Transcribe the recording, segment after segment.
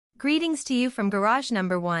Greetings to you from Garage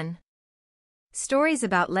Number 1. Stories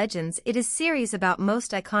about legends. It is series about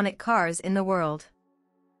most iconic cars in the world.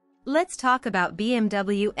 Let's talk about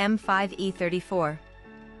BMW M5 E34.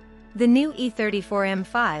 The new E34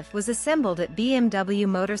 M5 was assembled at BMW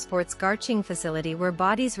Motorsport's Garching facility, where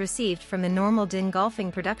bodies received from the normal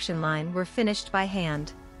Dingolfing production line were finished by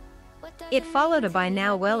hand. It followed a by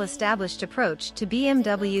now well-established approach to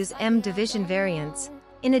BMW's M division variants.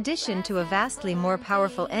 In addition to a vastly more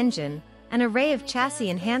powerful engine, an array of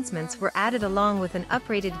chassis enhancements were added along with an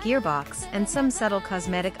uprated gearbox and some subtle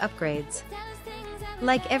cosmetic upgrades.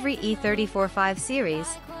 Like every E34 5 Series,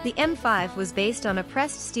 the M5 was based on a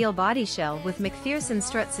pressed steel body shell with McPherson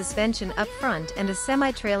strut suspension up front and a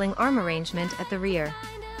semi-trailing arm arrangement at the rear.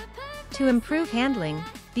 To improve handling,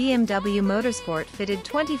 BMW Motorsport fitted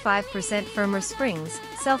 25% firmer springs,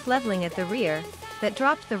 self-leveling at the rear, that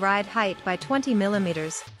dropped the ride height by 20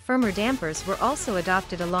 mm. Firmer dampers were also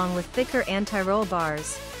adopted along with thicker anti-roll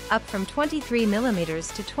bars, up from 23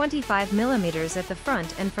 mm to 25 mm at the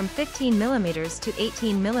front and from 15 mm to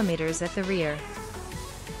 18 mm at the rear.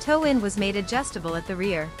 Toe-in was made adjustable at the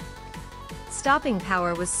rear. Stopping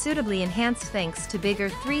power was suitably enhanced thanks to bigger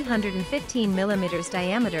 315 mm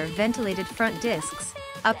diameter ventilated front discs,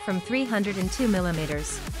 up from 302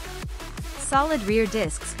 mm. Solid rear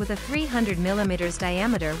discs with a 300 mm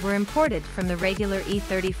diameter were imported from the regular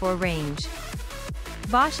E34 range.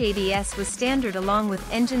 Bosch ABS was standard along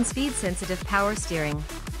with engine speed-sensitive power steering.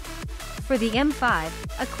 For the M5,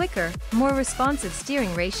 a quicker, more responsive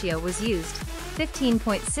steering ratio was used,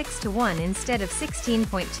 15.6:1 instead of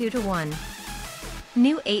 16.2:1.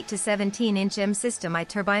 New 8 to 17-inch M-System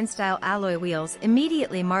I-turbine-style alloy wheels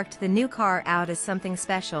immediately marked the new car out as something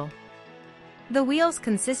special. The wheels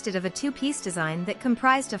consisted of a two-piece design that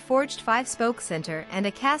comprised a forged 5-spoke center and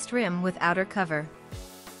a cast rim with outer cover.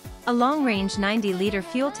 A long-range 90-liter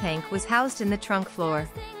fuel tank was housed in the trunk floor.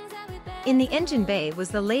 In the engine bay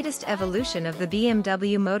was the latest evolution of the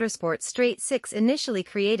BMW Motorsport Straight 6, initially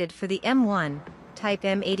created for the M1, Type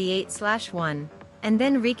M88/1, and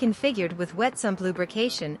then reconfigured with wet sump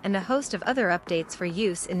lubrication and a host of other updates for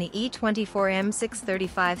use in the E24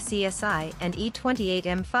 M635 CSI and E28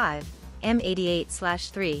 M5,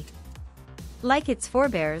 M88/3. Like its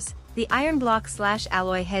forebears, the iron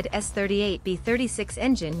block/alloy head S38B36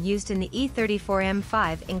 engine used in the E34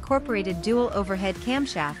 M5 incorporated dual overhead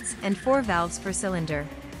camshafts and 4 valves per cylinder.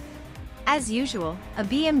 As usual, a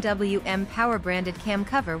BMW M Power branded cam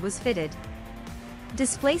cover was fitted.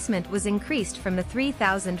 Displacement was increased from the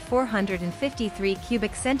 3,453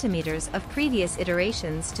 cubic centimeters of previous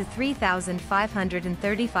iterations to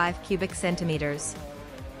 3,535 cubic centimeters.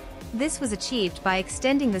 This was achieved by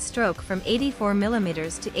extending the stroke from 84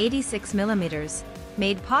 mm to 86 mm,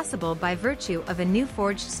 made possible by virtue of a new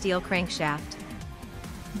forged steel crankshaft.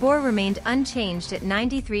 Bore remained unchanged at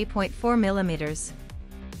 93.4 mm.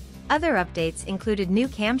 Other updates included new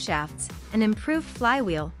camshafts, an improved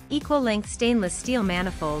flywheel, equal-length stainless steel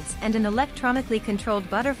manifolds and an electronically controlled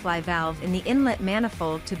butterfly valve in the inlet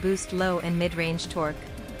manifold to boost low and mid-range torque.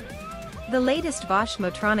 The latest Bosch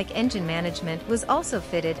Motronic engine management was also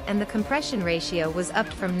fitted, and the compression ratio was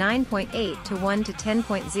upped from 9.8:1 to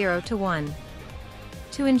 10.0:1.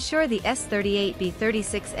 To ensure the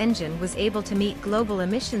S38B36 engine was able to meet global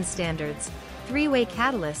emission standards, 3-way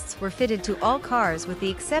catalysts were fitted to all cars with the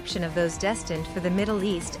exception of those destined for the Middle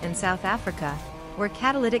East and South Africa, where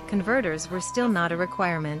catalytic converters were still not a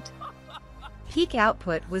requirement. Peak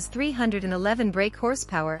output was 311 brake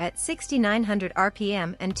horsepower at 6,900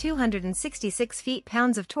 RPM and 266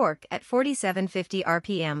 feet-pounds of torque at 4,750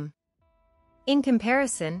 RPM. In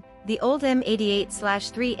comparison, the old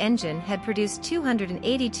M88/3 engine had produced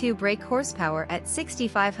 282 brake horsepower at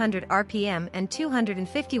 6,500 RPM and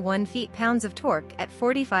 251 feet-pounds of torque at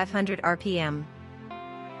 4,500 RPM.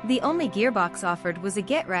 The only gearbox offered was a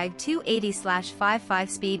Getrag 280/5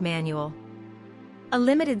 5-speed manual. A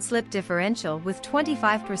limited slip differential with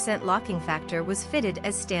 25% locking factor was fitted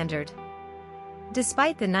as standard.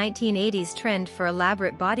 Despite the 1980s trend for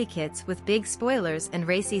elaborate body kits with big spoilers and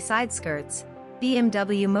racy side skirts,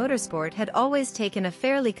 BMW Motorsport had always taken a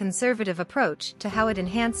fairly conservative approach to how it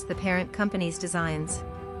enhanced the parent company's designs.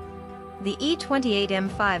 The E28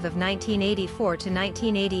 M5 of 1984 to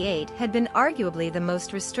 1988 had been arguably the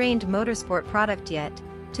most restrained motorsport product yet.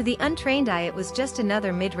 To the untrained eye, it was just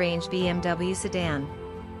another mid-range BMW sedan.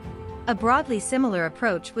 A broadly similar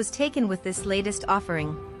approach was taken with this latest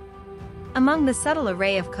offering. Among the subtle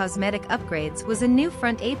array of cosmetic upgrades was a new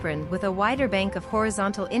front apron with a wider bank of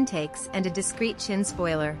horizontal intakes and a discrete chin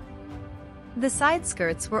spoiler. The side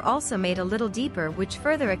skirts were also made a little deeper, which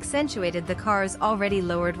further accentuated the car's already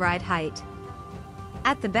lowered ride height.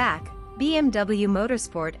 At the back, BMW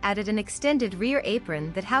Motorsport added an extended rear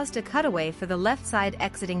apron that housed a cutaway for the left side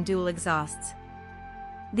exiting dual exhausts.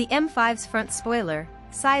 The M5's front spoiler,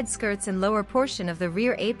 side skirts and lower portion of the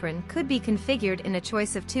rear apron could be configured in a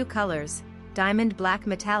choice of two colors, diamond black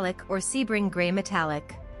metallic or Sebring gray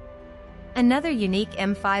metallic. Another unique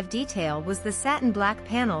M5 detail was the satin black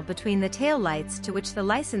panel between the tail lights to which the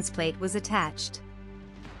license plate was attached.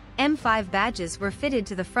 M5 badges were fitted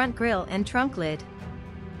to the front grille and trunk lid.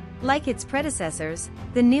 Like its predecessors,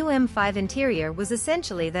 the new M5 interior was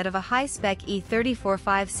essentially that of a high-spec E34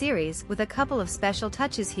 5 Series with a couple of special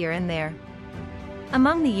touches here and there.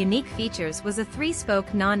 Among the unique features was a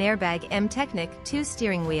 3-spoke non-airbag M-Technic 2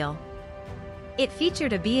 steering wheel. It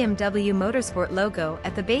featured a BMW Motorsport logo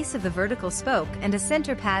at the base of the vertical spoke and a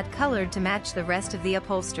center pad colored to match the rest of the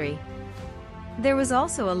upholstery. There was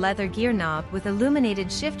also a leather gear knob with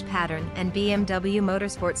illuminated shift pattern and BMW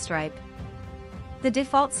Motorsport stripe. The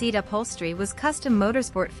default seat upholstery was custom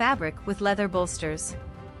motorsport fabric with leather bolsters.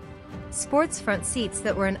 Sports front seats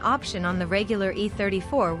that were an option on the regular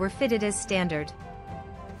E34 were fitted as standard.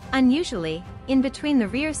 Unusually, in between the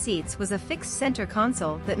rear seats was a fixed center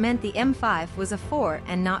console that meant the M5 was a 4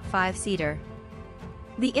 and not 5-seater.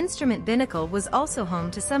 The instrument binnacle was also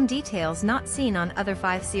home to some details not seen on other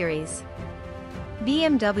 5 Series.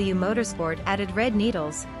 BMW Motorsport added red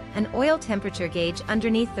needles, an oil temperature gauge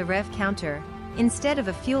underneath the rev counter, instead of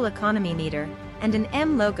a fuel economy meter, and an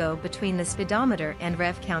M logo between the speedometer and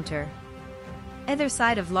rev counter. Either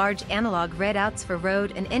side of large analog readouts for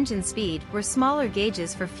road and engine speed were smaller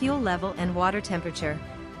gauges for fuel level and water temperature.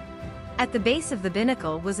 At the base of the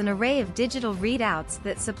binnacle was an array of digital readouts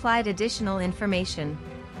that supplied additional information.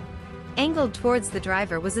 Angled towards the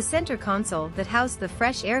driver was a center console that housed the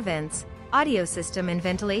fresh air vents, audio system and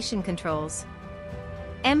ventilation controls.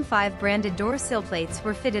 M5 branded door sill plates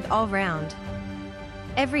were fitted all round.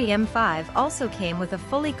 Every M5 also came with a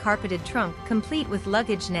fully carpeted trunk complete with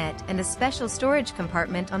luggage net and a special storage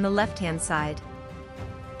compartment on the left-hand side.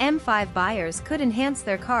 M5 buyers could enhance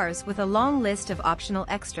their cars with a long list of optional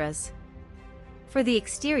extras. For the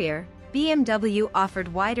exterior, BMW offered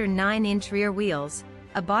wider 9-inch rear wheels,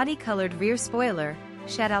 a body-colored rear spoiler,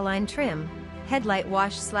 Shadowline trim, headlight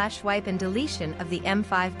wash/wipe and deletion of the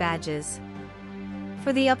M5 badges.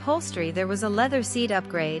 For the upholstery there was a leather seat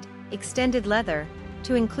upgrade, extended leather,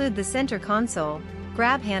 to include the center console,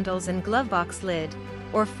 grab handles and glovebox lid,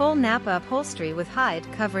 or full Napa upholstery with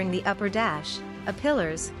hide covering the upper dash,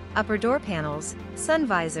 pillars, upper door panels, sun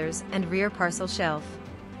visors and rear parcel shelf.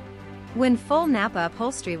 When full Napa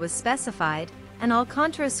upholstery was specified, an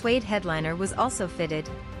Alcantara suede headliner was also fitted.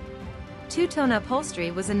 Two-tone upholstery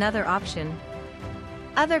was another option.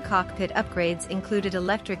 Other cockpit upgrades included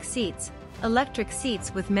electric seats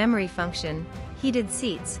with memory function, heated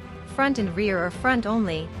seats, front and rear or front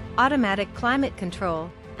only, automatic climate control,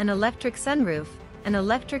 an electric sunroof, an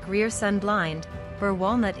electric rear sun blind, burr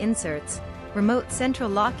walnut inserts, remote central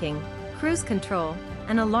locking, cruise control,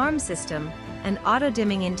 an alarm system, an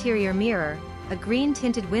auto-dimming interior mirror, a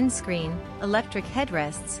green-tinted windscreen, electric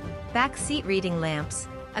headrests, back seat reading lamps,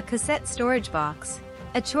 a cassette storage box,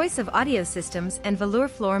 a choice of audio systems and velour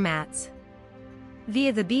floor mats.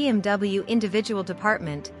 Via the BMW individual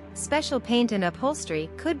department, special paint and upholstery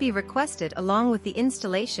could be requested along with the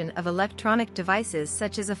installation of electronic devices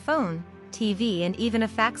such as a phone, TV and even a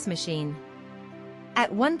fax machine.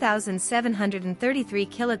 At 1,733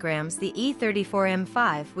 kilograms, the E34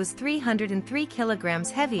 M5 was 303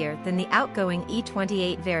 kilograms heavier than the outgoing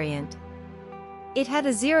E28 variant. It had a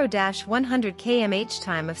 0-100 km/h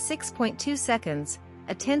time of 6.2 seconds,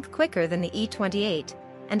 a tenth quicker than the E28,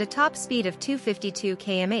 and a top speed of 252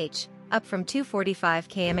 km/h, up from 245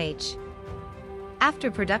 km/h.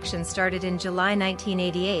 After production started in July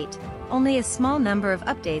 1988, only a small number of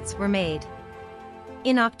updates were made.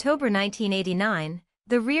 In October 1989,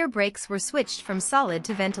 the rear brakes were switched from solid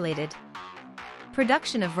to ventilated.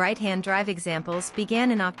 Production of right-hand drive examples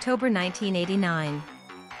began in October 1989.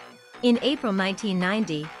 In April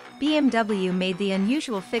 1990, BMW made the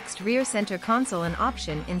unusual fixed rear center console an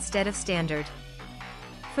option instead of standard.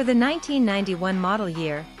 For the 1991 model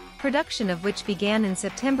year, production of which began in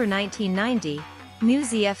September 1990, new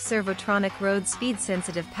ZF Servotronic road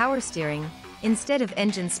speed-sensitive power steering, instead of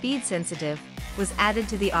engine speed-sensitive, was added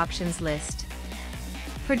to the options list.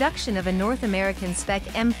 Production of a North American spec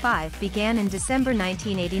M5 began in December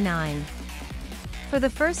 1989. For the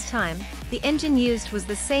first time, the engine used was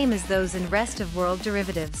the same as those in rest of world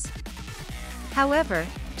derivatives. However,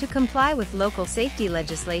 to comply with local safety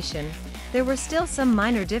legislation, there were still some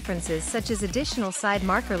minor differences such as additional side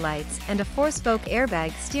marker lights and a 4-spoke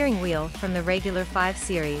airbag steering wheel from the regular 5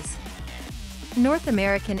 Series. North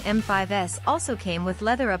American M5s also came with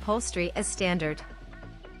leather upholstery as standard.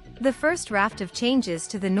 The first raft of changes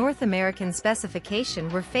to the North American specification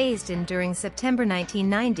were phased in during September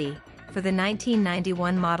 1990, for the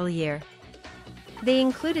 1991 model year. They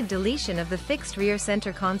included deletion of the fixed rear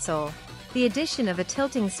center console, the addition of a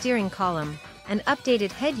tilting steering column, an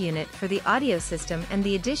updated head unit for the audio system and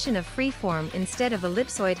the addition of freeform instead of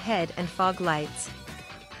ellipsoid head and fog lights.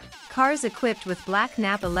 Cars equipped with black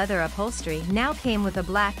Napa leather upholstery now came with a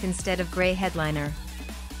black instead of gray headliner.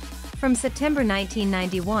 From September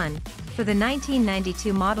 1991, for the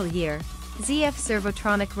 1992 model year, ZF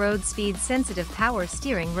Servotronic road speed sensitive power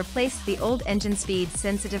steering replaced the old engine speed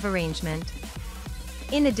sensitive arrangement.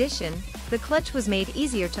 In addition, the clutch was made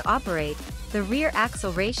easier to operate, the rear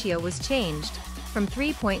axle ratio was changed, from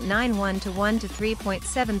 3.91 to 1 to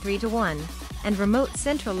 3.73 to 1, and remote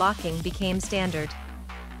central locking became standard.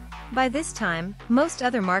 By this time, most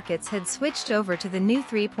other markets had switched over to the new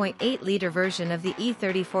 3.8-liter version of the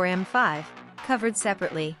E34 M5, covered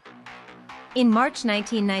separately. In March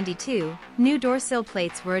 1992, new door sill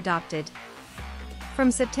plates were adopted.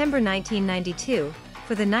 From September 1992,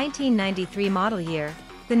 for the 1993 model year,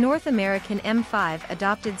 the North American M5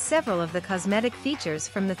 adopted several of the cosmetic features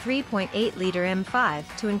from the 3.8-liter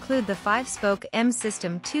M5 to include the 5-spoke M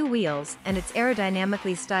System 2 wheels and its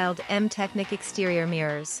aerodynamically styled M Technic exterior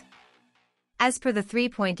mirrors. As per the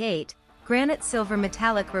 3.8, granite silver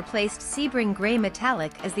metallic replaced Sebring gray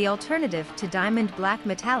metallic as the alternative to diamond black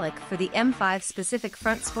metallic for the M5 specific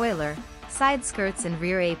front spoiler, side skirts and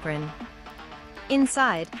rear apron.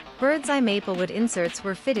 Inside, bird's eye maplewood inserts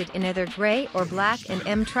were fitted in either gray or black and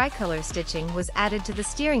M tricolor stitching was added to the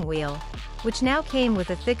steering wheel, which now came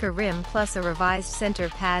with a thicker rim plus a revised center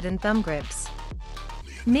pad and thumb grips.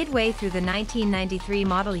 Midway through the 1993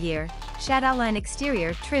 model year, Shadowline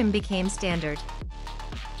exterior trim became standard.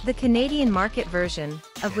 The Canadian market version,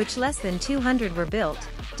 of which less than 200 were built,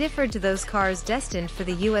 differed to those cars destined for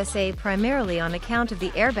the USA primarily on account of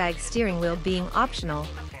the airbag steering wheel being optional,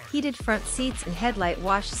 heated front seats and headlight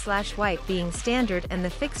wash/wipe being standard and the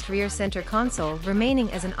fixed rear center console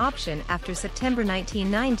remaining as an option after September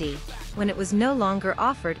 1990, when it was no longer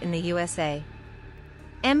offered in the USA.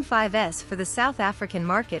 M5s for the South African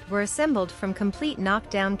market were assembled from complete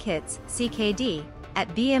knockdown kits, CKD,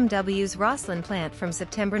 at BMW's Rosslyn plant from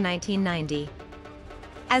September 1990.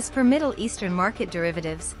 As per Middle Eastern market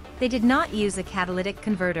derivatives, they did not use a catalytic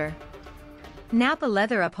converter. Napa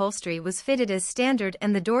leather upholstery was fitted as standard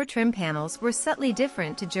and the door trim panels were subtly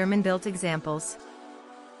different to German-built examples.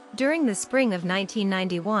 During the spring of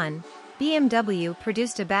 1991, BMW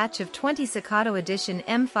produced a batch of 20 Cicado Edition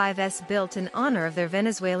M5s built in honor of their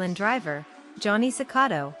Venezuelan driver, Johnny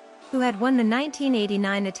Cicado, who had won the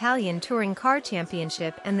 1989 Italian Touring Car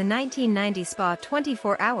Championship and the 1990 Spa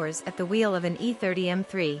 24 Hours at the wheel of an E30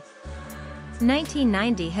 M3.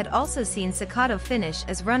 1990 had also seen Cicado finish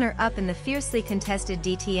as runner-up in the fiercely contested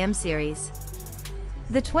DTM series.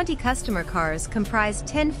 The 20 customer cars comprised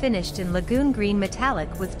 10 finished in Lagoon Green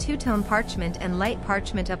Metallic with two-tone parchment and light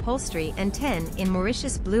parchment upholstery and 10 in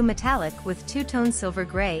Mauritius Blue Metallic with two-tone silver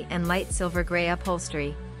gray and light silver gray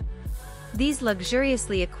upholstery. These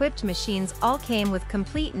luxuriously equipped machines all came with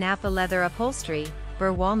complete Napa leather upholstery,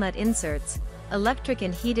 burr walnut inserts, electric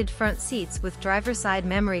and heated front seats with driver-side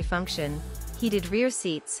memory function, heated rear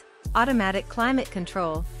seats, automatic climate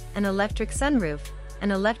control, an electric sunroof,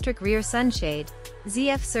 an electric rear sunshade,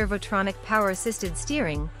 ZF Servotronic power-assisted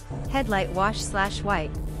steering, headlight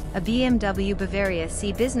wash/wipe, a BMW Bavaria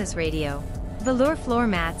C business radio, velour floor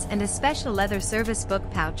mats and a special leather service book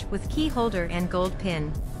pouch with key holder and gold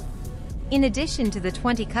pin. In addition to the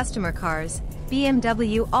 20 customer cars,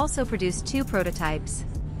 BMW also produced 2 prototypes.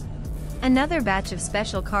 Another batch of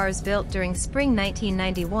special cars built during spring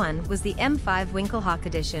 1991 was the M5 Winkelhock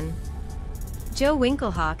edition. Joe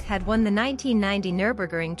Winkelhock had won the 1990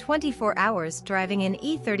 Nürburgring 24 Hours driving an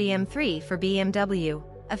E30 M3 for BMW,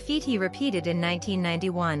 a feat he repeated in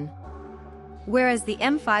 1991. Whereas the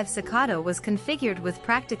M5 Cicado was configured with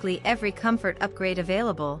practically every comfort upgrade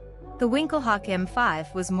available, the Winkelhock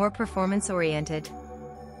M5 was more performance-oriented.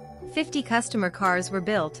 50 customer cars were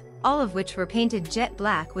built, all of which were painted jet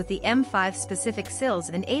black with the M5 specific sills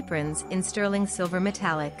and aprons in sterling silver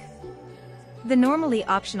metallic. The normally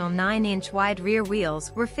optional 9-inch wide rear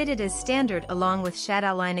wheels were fitted as standard along with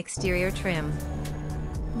Shadowline exterior trim.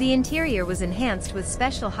 The interior was enhanced with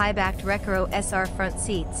special high-backed Recaro SR front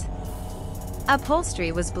seats.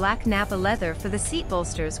 Upholstery was black Napa leather for the seat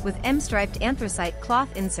bolsters with M-striped anthracite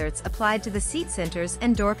cloth inserts applied to the seat centers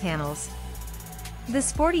and door panels. The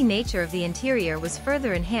sporty nature of the interior was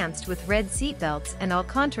further enhanced with red seatbelts, and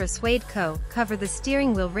Alcantara suede cover the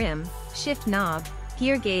steering wheel rim, shift knob,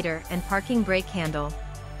 gear gaiter and parking brake handle.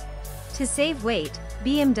 To save weight,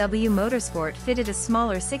 BMW Motorsport fitted a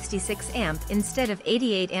smaller 66-amp instead of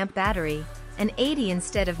 88-amp battery, an 80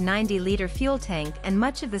 instead of 90-liter fuel tank, and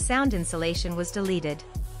much of the sound insulation was deleted.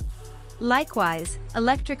 Likewise,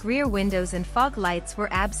 electric rear windows and fog lights were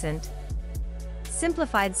absent.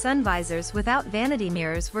 Simplified sun visors without vanity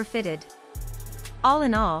mirrors were fitted. All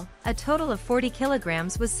in all, a total of 40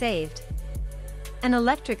 kilograms was saved. An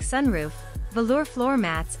electric sunroof, velour floor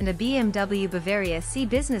mats and a BMW Bavaria C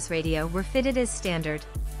business radio were fitted as standard.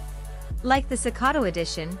 Like the Cicado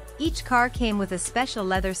edition, each car came with a special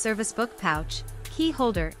leather service book pouch, key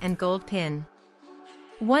holder and gold pin.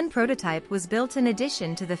 One prototype was built in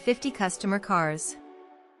addition to the 50 customer cars.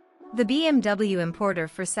 The BMW importer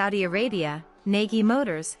for Saudi Arabia, Nagy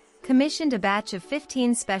Motors, commissioned a batch of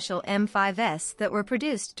 15 special M5s that were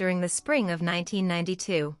produced during the spring of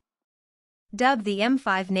 1992. Dubbed the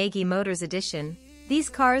M5 Nagy Motors Edition, these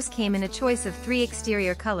cars came in a choice of 3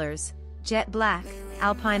 exterior colors: jet black,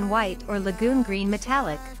 alpine white or lagoon green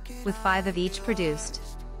metallic, with 5 of each produced.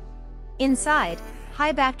 Inside,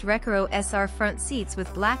 high-backed Recaro SR front seats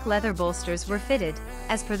with black leather bolsters were fitted,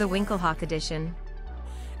 as per the Winkelhock edition.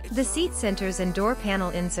 The seat centers and door panel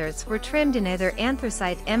inserts were trimmed in either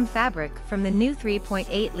anthracite M fabric from the new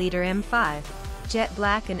 3.8-liter M5, jet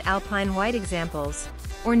black and alpine white examples,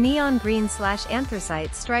 or neon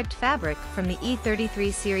green/anthracite striped fabric from the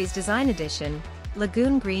E33 series design edition,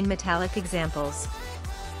 lagoon green metallic examples.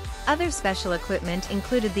 Other special equipment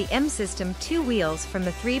included the M-System 2 wheels from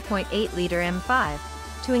the 3.8-liter M5,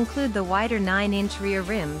 to include the wider 9-inch rear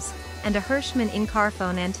rims, and a Hirschmann in-car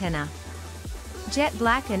phone antenna. Jet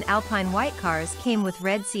black and alpine white cars came with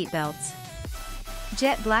red seatbelts.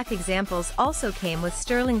 Jet black examples also came with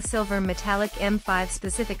sterling silver metallic M5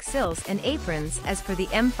 specific sills and aprons as per the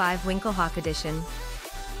M5 Winkelhock edition.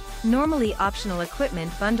 Normally optional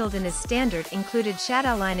equipment bundled in as standard included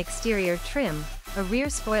Shadowline exterior trim, a rear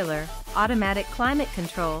spoiler, automatic climate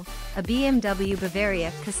control, a BMW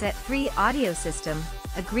Bavaria Cassette 3 audio system,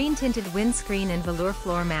 a green-tinted windscreen and velour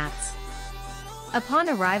floor mats. Upon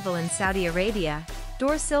arrival in Saudi Arabia,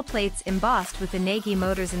 door sill plates embossed with the Nagy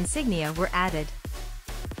Motors insignia were added.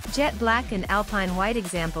 Jet black and alpine white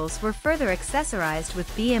examples were further accessorized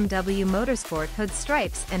with BMW Motorsport hood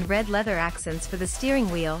stripes and red leather accents for the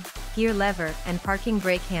steering wheel, gear lever and parking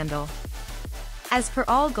brake handle. As per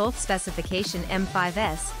all Gulf specification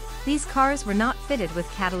M5s, these cars were not fitted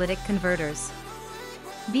with catalytic converters.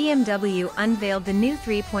 BMW unveiled the new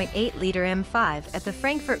 3.8-liter M5 at the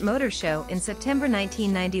Frankfurt Motor Show in September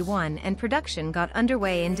 1991 and production got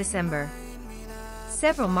underway in December.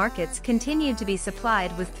 Several markets continued to be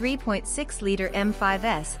supplied with 3.6-liter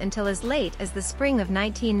M5s until as late as the spring of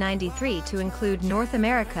 1993 to include North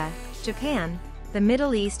America, Japan, the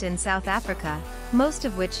Middle East and South Africa, most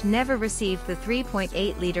of which never received the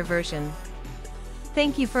 3.8-liter version.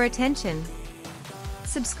 Thank you for attention.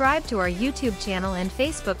 Subscribe to our YouTube channel and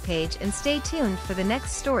Facebook page and stay tuned for the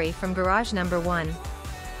next story from Garage Number 1.